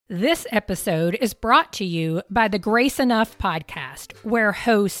This episode is brought to you by the Grace Enough podcast, where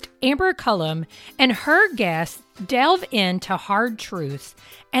host Amber Cullum and her guests delve into hard truths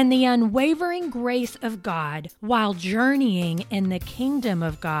and the unwavering grace of God while journeying in the kingdom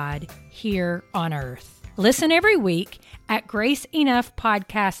of God here on earth. Listen every week at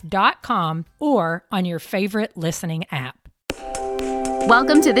graceenoughpodcast.com or on your favorite listening app.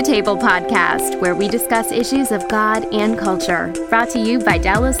 Welcome to the Table Podcast, where we discuss issues of God and culture. Brought to you by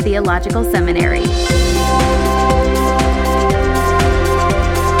Dallas Theological Seminary.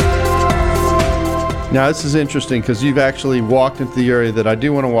 Now, this is interesting because you've actually walked into the area that I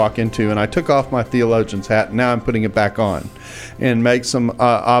do want to walk into, and I took off my theologian's hat, and now I'm putting it back on and make some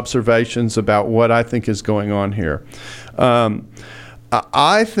observations about what I think is going on here.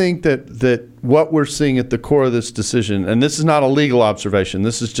 I think that what we're seeing at the core of this decision, and this is not a legal observation,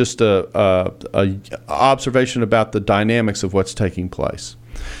 this is just a observation about the dynamics of what's taking place,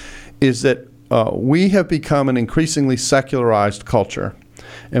 is that we have become an increasingly secularized culture,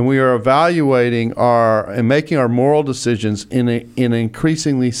 and we are evaluating and making our moral decisions in an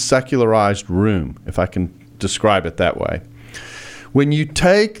increasingly secularized room, if I can describe it that way. When you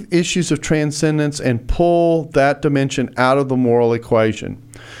take issues of transcendence and pull that dimension out of the moral equation,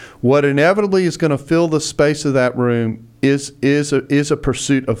 what inevitably is going to fill the space of that room is a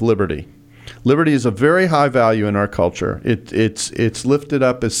pursuit of liberty. Liberty is a very high value in our culture. It's lifted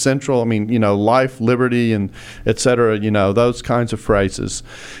up as central. I mean, life, liberty, and et cetera. Those kinds of phrases.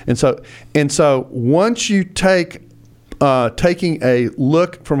 And so once you taking a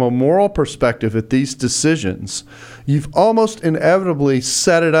look from a moral perspective at these decisions, you've almost inevitably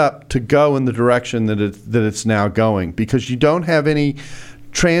set it up to go in the direction that it's now going, because you don't have any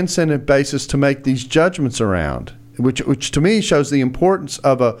transcendent basis to make these judgments around, which to me shows the importance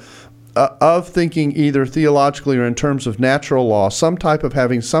of thinking either theologically or in terms of natural law,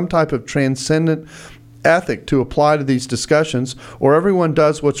 having some type of transcendent ethic to apply to these discussions, or everyone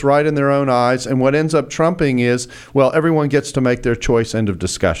does what's right in their own eyes, and what ends up trumping is, well, everyone gets to make their choice, end of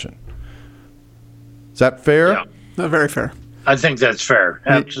discussion. Is that fair? Yeah. Very fair. I think that's fair.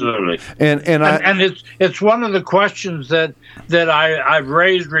 Absolutely. And it's one of the questions that I've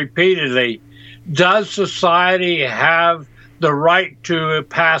raised repeatedly. Does society have the right to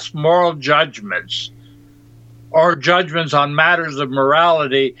pass moral judgments or judgments on matters of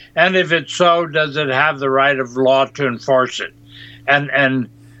morality? And if it's so, does it have the right of law to enforce it? And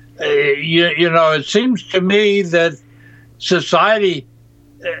it seems to me that society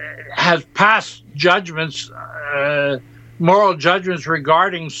has passed judgments, moral judgments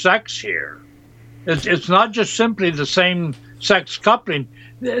regarding sex here. It's not just simply the same-sex coupling.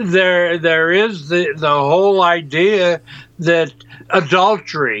 There is the whole idea that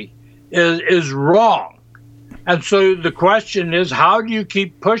adultery is wrong. And so the question is, how do you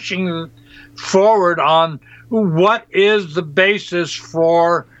keep pushing forward on what is the basis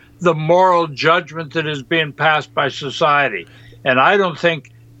for the moral judgment that is being passed by society? And I don't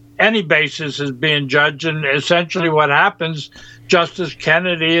think any basis is being judged. And essentially what happens, Justice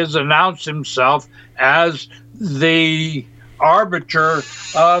Kennedy has announced himself as the arbiter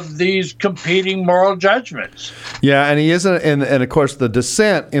of these competing moral judgments. Yeah, and he isn't, and of course the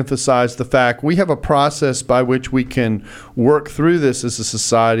dissent emphasized the fact we have a process by which we can work through this as a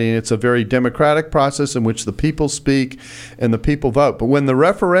society, and it's a very democratic process in which the people speak and the people vote. But when the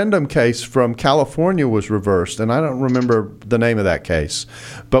referendum case from California was reversed, and I don't remember the name of that case,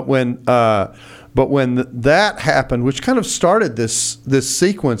 but when that happened, which kind of started this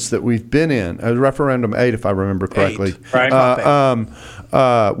sequence that we've been in, referendum 8, if I remember correctly, 8, right.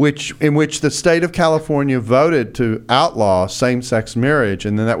 In which the state of California voted to outlaw same-sex marriage,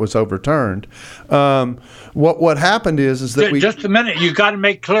 and then that was overturned. What happened is that just a minute. You got to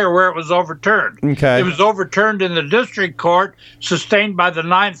make clear where it was overturned. Okay. It was overturned in the district court, sustained by the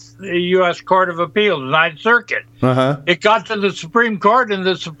Ninth U.S. Court of Appeals, the Ninth Circuit. Uh-huh. It got to the Supreme Court, and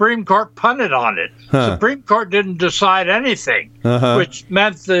the Supreme Court punted on it. Huh. Supreme Court didn't decide anything, which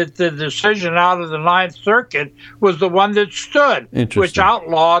meant that the decision out of the Ninth Circuit was the one that stood, which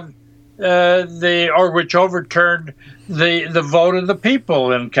outlawed which overturned the vote of the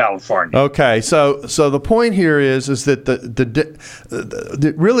people in California. Okay, so the point here is that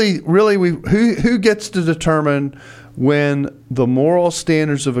who gets to determine when the moral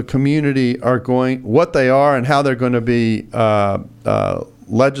standards of a community are what they are and how they're going to be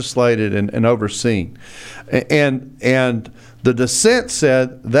legislated and overseen, and the dissent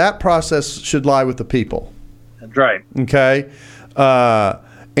said that process should lie with the people. That's right. Okay.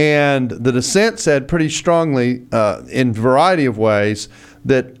 And the dissent said pretty strongly, in a variety of ways,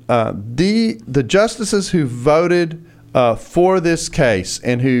 that the justices who voted for this case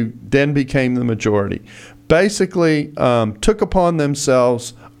and who then became the majority basically took upon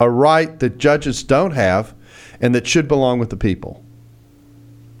themselves a right that judges don't have and that should belong with the people.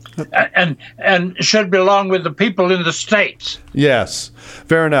 And should belong with the people in the states. Yes,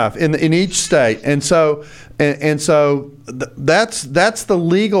 fair enough. In each state, and so that's the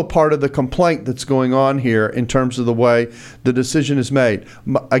legal part of the complaint that's going on here in terms of the way the decision is made.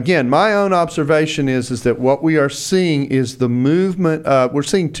 Again, my own observation is that what we are seeing is the movement. We're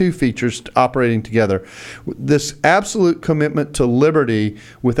seeing two features operating together: this absolute commitment to liberty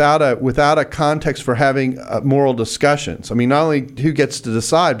without a context for having moral discussions. I mean, not only who gets to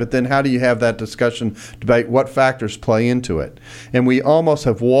decide, but then how do you have that discussion, debate, what factors play into it? And we almost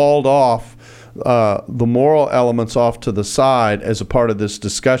have walled off the moral elements off to the side as a part of this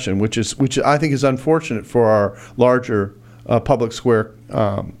discussion, which I think is unfortunate for our larger public square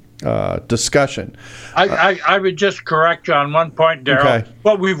discussion. I would just correct you on one point, Darrell. Okay.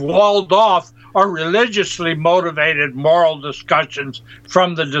 What we've walled off are religiously motivated moral discussions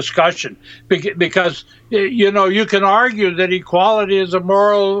from the discussion, because you can argue that equality is a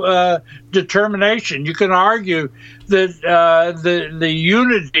moral determination. You can argue that the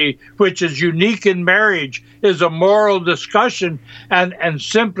unity, which is unique in marriage, is a moral discussion, and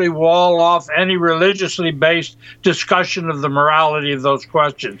simply wall off any religiously based discussion of the morality of those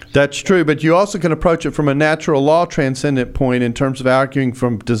questions. That's true, but you also can approach it from a natural law transcendent point in terms of arguing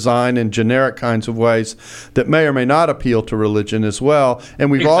from design and generic kinds of ways that may or may not appeal to religion as well. And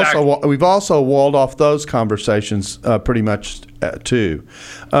we've also walled off those conversations pretty much too.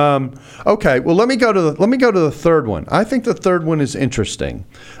 Okay, well let me go to the third one. I think the third one is interesting.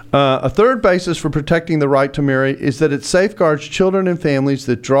 A third basis for protecting the right to marry is that it safeguards children and families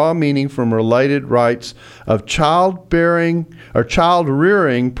that draw meaning from related rights of childbearing or child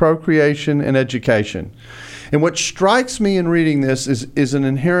rearing, procreation, and education. And what strikes me in reading this is an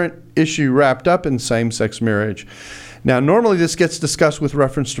inherent issue wrapped up in same-sex marriage. Now, normally this gets discussed with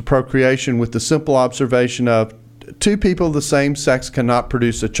reference to procreation with the simple observation of two people of the same sex cannot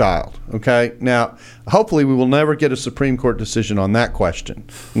produce a child, okay? Now, hopefully we will never get a Supreme Court decision on that question,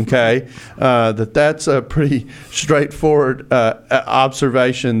 okay? That's a pretty straightforward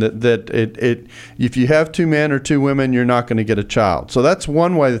observation that if you have two men or two women, you're not going to get a child. So that's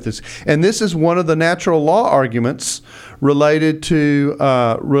one way that this is one of the natural law arguments related to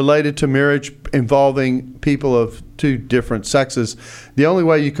marriage involving people of two different sexes. The only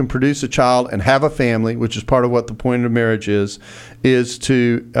way you can produce a child and have a family, which is part of what the point of marriage is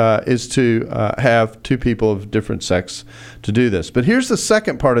to have two people of different sex to do this. But here's the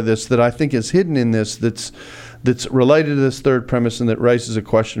second part of this that I think is hidden in this that's related to this third premise and that raises a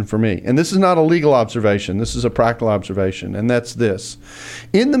question for me. And this is not a legal observation. This is a practical observation, and that's this.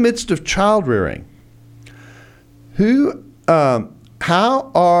 In the midst of child rearing,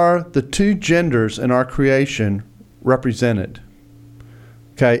 how are the two genders in our creation represented?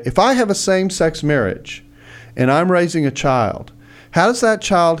 Okay, if I have a same-sex marriage and I'm raising a child, how does that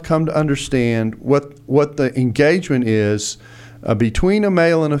child come to understand what the engagement is between a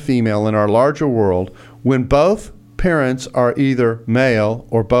male and a female in our larger world when both parents are either male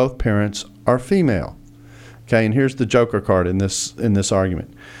or both parents are female? Okay, and here's the joker card in this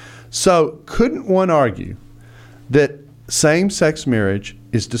argument. So couldn't one argue that same-sex marriage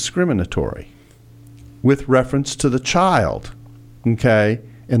is discriminatory with reference to the child, okay,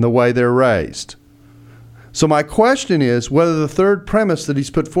 and the way they're raised? So my question is whether the third premise that he's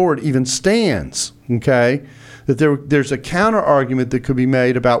put forward even stands, okay, that there's a counter-argument that could be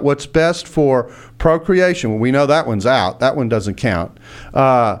made about what's best for procreation. Well, we know that one's out. That one doesn't count.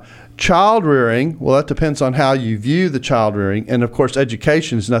 Child rearing, well, that depends on how you view the child rearing, and of course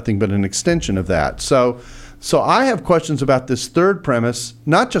education is nothing but an extension of that. So I have questions about this third premise,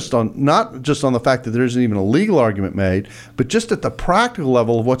 not just on the fact that there isn't even a legal argument made, but just at the practical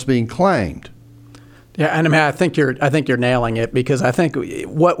level of what's being claimed. Yeah, and I mean, I think you're nailing it, because I think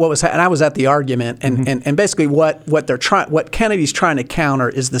what was, and I was at the argument, and, and basically what Kennedy's trying to counter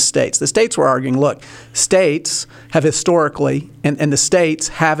is the states. The states were arguing, look, states have historically, and the states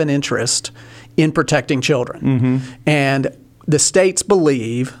have an interest in protecting children, and the states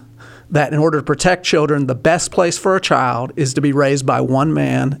believe that in order to protect children, the best place for a child is to be raised by one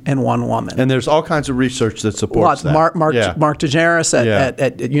man and one woman. And there's all kinds of research that supports that. Mark DeGeneres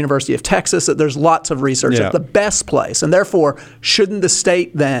at University of Texas, there's lots of research. It's the best place. And therefore, shouldn't the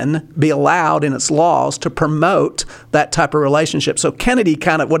state then be allowed in its laws to promote that type of relationship? So Kennedy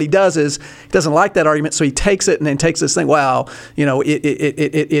kind of, what he does is, he doesn't like that argument, so he takes it and then takes this thing, well,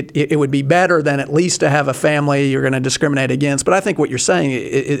 it would be better than at least to have a family you're going to discriminate against. But I think what you're saying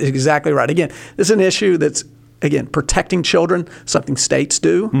is exactly right. Again, this is an issue that's again, protecting children, something states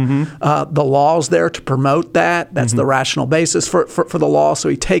do. The law's there to promote that. That's the rational basis for the law. So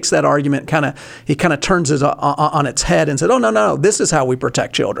he takes that argument, he kind of turns it on its head and said, oh, no, this is how we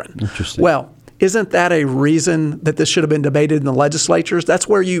protect children. Interesting. Well, isn't that a reason that this should have been debated in the legislatures? That's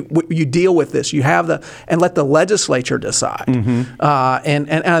where you deal with this. You have and let the legislature decide. And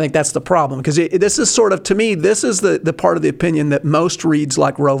I think that's the problem, because this is sort of, to me, this is the part of the opinion that most reads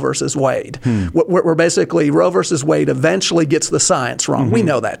like Roe versus Wade. Where basically Roe versus Wade eventually gets the science wrong. We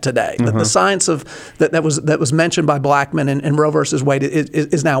know that today. The science that was mentioned by Blackmun and Roe versus Wade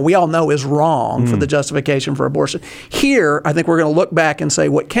is now, we all know, is wrong for the justification for abortion. Here, I think we're going to look back and say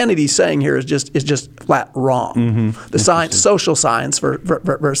what Kennedy's saying here is just flat wrong. The science, social science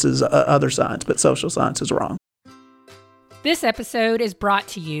versus other science, but social science is wrong. This episode is brought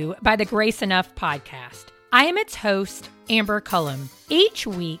to you by the Grace Enough podcast. I am its host, Amber Cullum. Each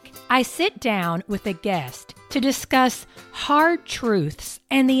week, I sit down with a guest to discuss hard truths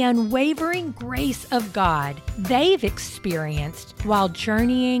and the unwavering grace of God they've experienced while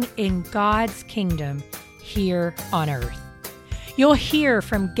journeying in God's kingdom here on earth. You'll hear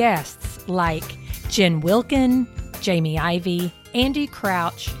from guests like Jen Wilkin, Jamie Ivey, Andy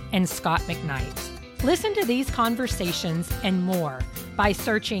Crouch, and Scott McKnight. Listen to these conversations and more by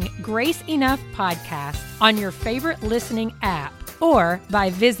searching Grace Enough Podcast on your favorite listening app or by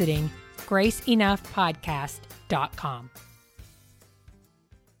visiting graceenoughpodcast.com.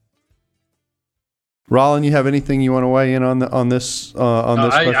 Rollin, you have anything you want to weigh in on this?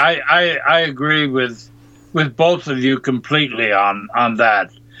 Question? I agree with both of you completely on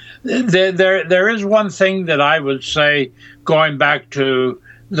that. There is one thing that I would say, going back to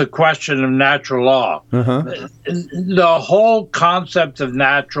the question of natural law. The whole concept of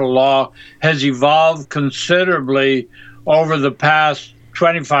natural law has evolved considerably over the past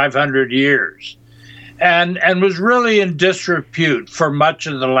 2,500 years and was really in disrepute for much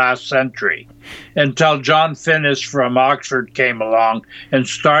of the last century until John Finnis from Oxford came along and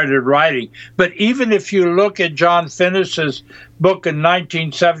started writing. But even if you look at John Finnis's book in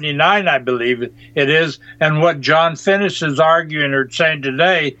 1979, I believe it is, and what John Finnis is arguing or saying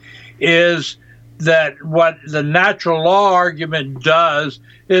today is that what the natural law argument does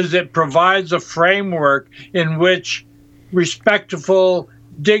is it provides a framework in which respectful,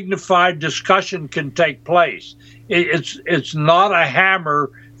 dignified discussion can take place. It's not a hammer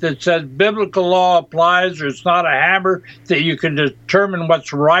that says biblical law applies, or it's not a hammer that you can determine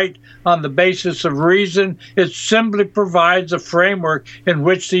what's right on the basis of reason. It simply provides a framework in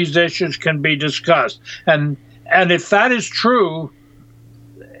which these issues can be discussed. And if that is true,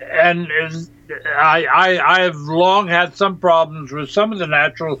 and I have long had some problems with some of the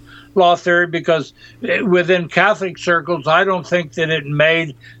natural law theory, because within Catholic circles, I don't think that it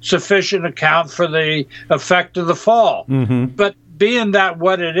made sufficient account for the effect of the fall. But being that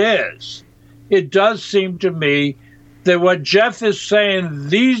what it is, it does seem to me that what Jeff is saying,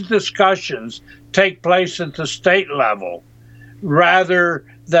 these discussions take place at the state level rather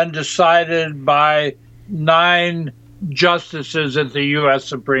than decided by 9 justices at the U.S.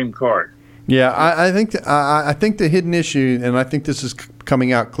 Supreme Court. Yeah, I think the hidden issue, and I think this is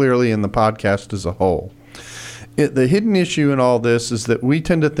coming out clearly in the podcast as a whole, the hidden issue in all this is that we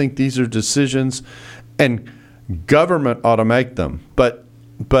tend to think these are decisions and government ought to make them, but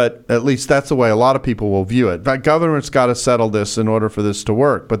at least that's the way a lot of people will view it. But government's got to settle this in order for this to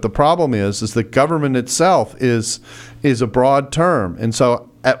work. But the problem is that government itself is a broad term, and so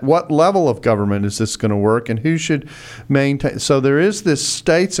at what level of government is this going to work, and who should maintain? So there is this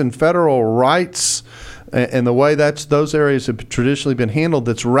states and federal rights and the way those areas have traditionally been handled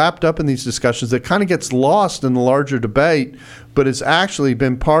that's wrapped up in these discussions that kind of gets lost in the larger debate, but it's actually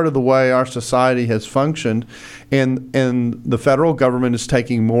been part of the way our society has functioned. And the federal government is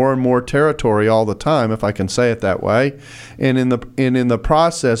taking more and more territory all the time, if I can say it that way. And in the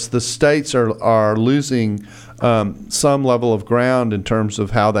process, the states are losing some level of ground in terms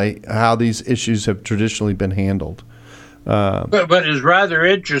of how these issues have traditionally been handled. But it's rather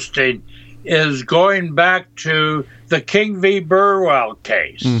interesting is going back to the King v. Burwell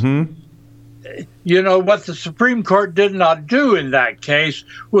case. You know, what the Supreme Court did not do in that case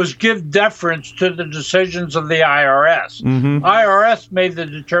was give deference to the decisions of the IRS. IRS made the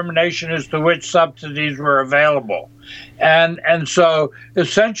determination as to which subsidies were available. And so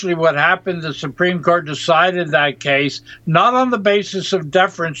essentially what happened, the Supreme Court decided that case not on the basis of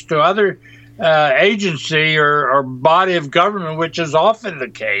deference to other agency or body of government, which is often the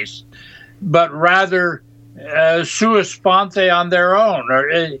case, but rather sua sponte on their own or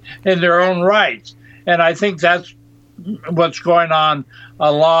in their own rights. And I think that's what's going on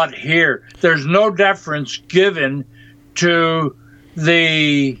a lot here. There's no deference given to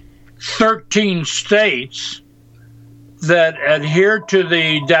the 13 states that adhere to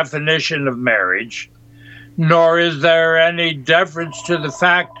the definition of marriage, nor is there any deference to the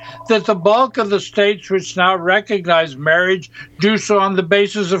fact that the bulk of the states which now recognize marriage do so on the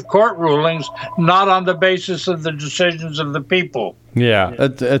basis of court rulings, not on the basis of the decisions of the people. Yeah,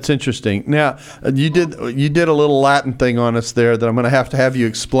 that's interesting. Now, you did a little Latin thing on us there that I'm going to have you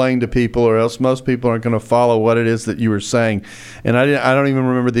explain to people, or else most people aren't going to follow what it is that you were saying. And I don't even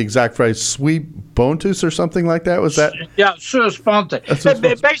remember the exact phrase. Sui bontus or something like that. Was that? Yeah, sua sponte.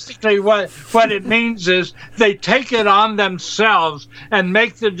 Basically, what it means is they take it on themselves and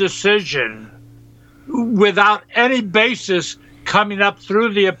make the decision without any basis coming up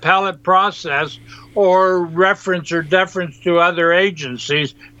through the appellate process or reference or deference to other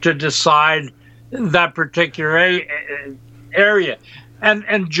agencies to decide that particular area.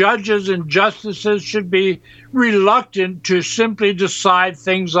 And judges and justices should be reluctant to simply decide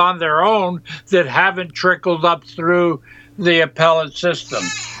things on their own that haven't trickled up through the appellate system.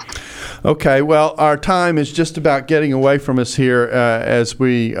 Okay, well, our time is just about getting away from us here as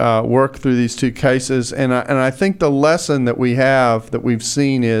we work through these two cases, and I think the lesson that we've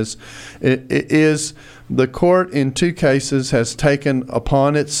seen is the court in two cases has taken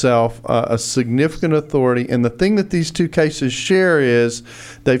upon itself a significant authority, and the thing that these two cases share is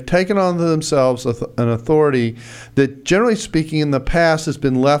they've taken on themselves an authority that, generally speaking, in the past has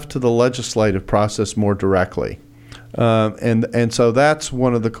been left to the legislative process more directly. And so that's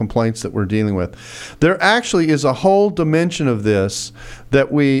one of the complaints that we're dealing with. There actually is a whole dimension of this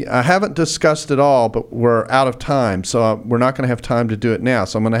that we haven't discussed at all, but we're out of time, so we're not going to have time to do it now.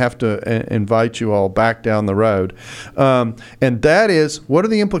 So I'm going to have to invite you all back down the road. And that is, what are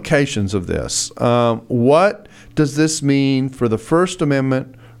the implications of this? What does this mean for the First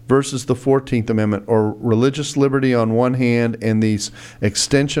Amendment versus the 14th Amendment, or religious liberty on one hand and these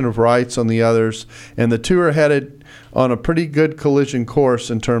extension of rights on the others? And the two are headed on a pretty good collision course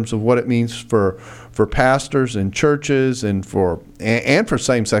in terms of what it means for pastors and churches and for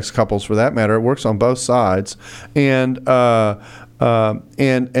same-sex couples, for that matter. It works on both sides. And so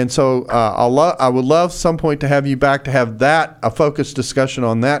I would love some point to have you back to have a focused discussion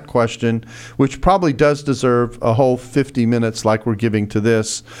on that question, which probably does deserve a whole 50 minutes like we're giving to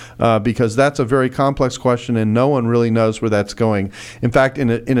this, because that's a very complex question and no one really knows where that's going. In fact,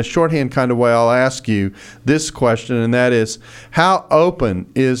 in a shorthand kind of way, I'll ask you this question, and that is, how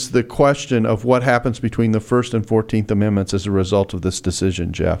open is the question of what happens between the First and 14th Amendments as a result of this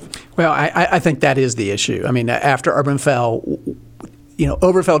decision, Jeff? Well, I think that is the issue. I mean, after Obergefell,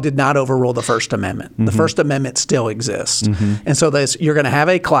 Obergefell did not overrule the First Amendment. Mm-hmm. The First Amendment still exists. Mm-hmm. And so you're going to have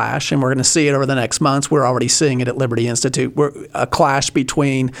a clash, and we're going to see it over the next months. We're already seeing it at Liberty Institute. A clash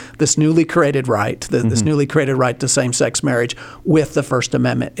between this newly created right, this newly created right to same-sex marriage, with the First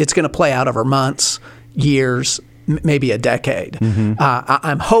Amendment. It's going to play out over months, years, maybe a decade. Mm-hmm.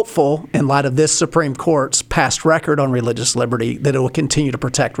 I'm hopeful, in light of this Supreme Court's past record on religious liberty, that it will continue to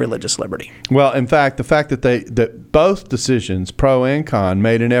protect religious liberty. Well, in fact, the fact that both decisions, pro and con,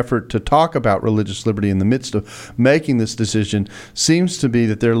 made an effort to talk about religious liberty in the midst of making this decision seems to be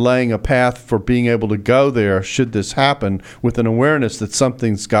that they're laying a path for being able to go there should this happen, with an awareness that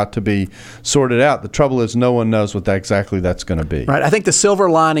something's got to be sorted out. The trouble is no one knows what exactly that's going to be. Right. I think the silver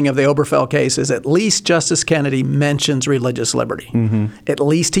lining of the Obergefell case is at least Justice Kennedy mentions religious liberty. Mm-hmm. At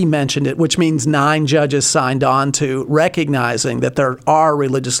least he mentioned it, which means 9 judges signed on to recognizing that there are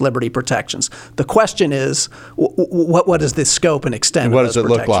religious liberty protections. The question is, what is the scope and extent of those protections?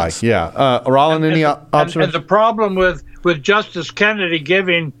 What does it look like? Yeah. Roland, any observations? And the problem with Justice Kennedy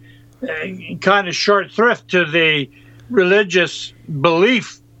giving kind of short thrift to the religious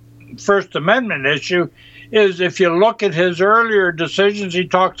belief First Amendment issue is, if you look at his earlier decisions, he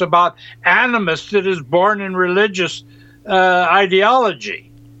talks about animus that is born in religious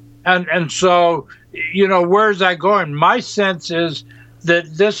ideology. And so, where's that going? My sense is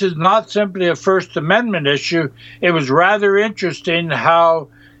that this is not simply a First Amendment issue. It was rather interesting how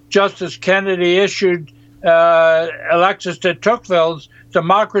Justice Kennedy issued Alexis de Tocqueville's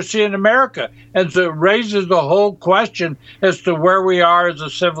Democracy in America. And so it raises the whole question as to where we are as a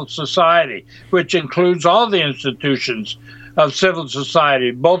civil society, which includes all the institutions of civil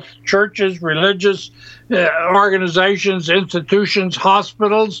society, both churches, religious organizations, institutions,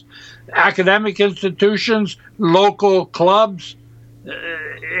 hospitals, academic institutions, local clubs.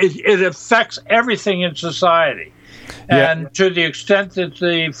 It affects everything in society. Yeah. And to the extent that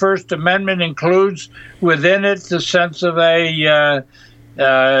the First Amendment includes within it the sense of a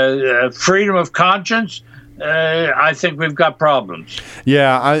freedom of conscience, I think we've got problems.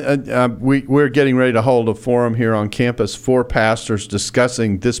 Yeah, we're getting ready to hold a forum here on campus for pastors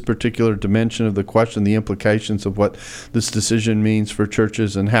discussing this particular dimension of the question, the implications of what this decision means for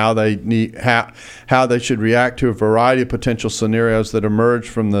churches, and how they should react to a variety of potential scenarios that emerge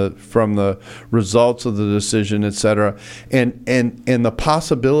from the results of the decision, et cetera, and the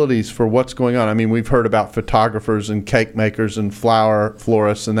possibilities for what's going on. I mean, we've heard about photographers and cake makers and flower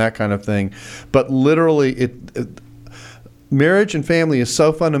florists and that kind of thing, but literally marriage and family is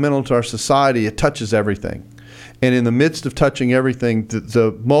so fundamental to our society, it touches everything. And in the midst of touching everything,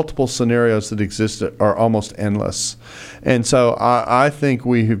 the multiple scenarios that exist are almost endless. And so I think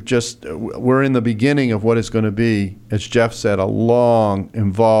we're in the beginning of what is going to be, as Jeff said, a long,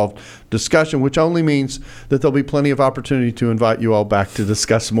 involved discussion, which only means that there'll be plenty of opportunity to invite you all back to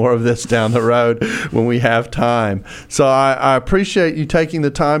discuss more of this down the road when we have time. So I appreciate you taking the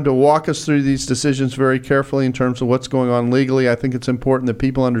time to walk us through these decisions very carefully in terms of what's going on legally. I think it's important that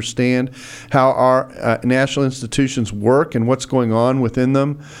people understand how our national institutions work and what's going on within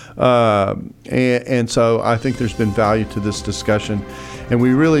them. And so I think there's been value to this discussion. And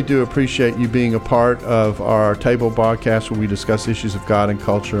we really do appreciate you being a part of our Table podcast where we discuss issues of God and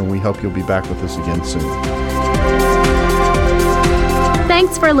culture, and we hope you'll be back with us again soon.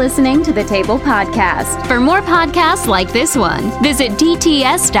 Thanks for listening to the Table Podcast. For more podcasts like this one, visit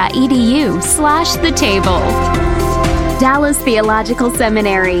dts.edu/the table. Dallas Theological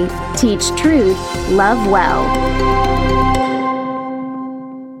Seminary. Teach truth, love well.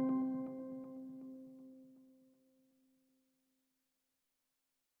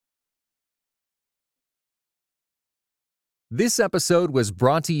 This episode was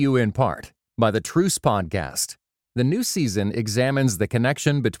brought to you in part by the Truce Podcast. The new season examines the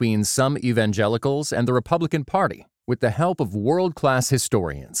connection between some evangelicals and the Republican Party with the help of world-class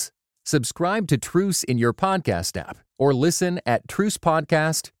historians. Subscribe to Truce in your podcast app or listen at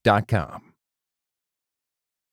trucepodcast.com.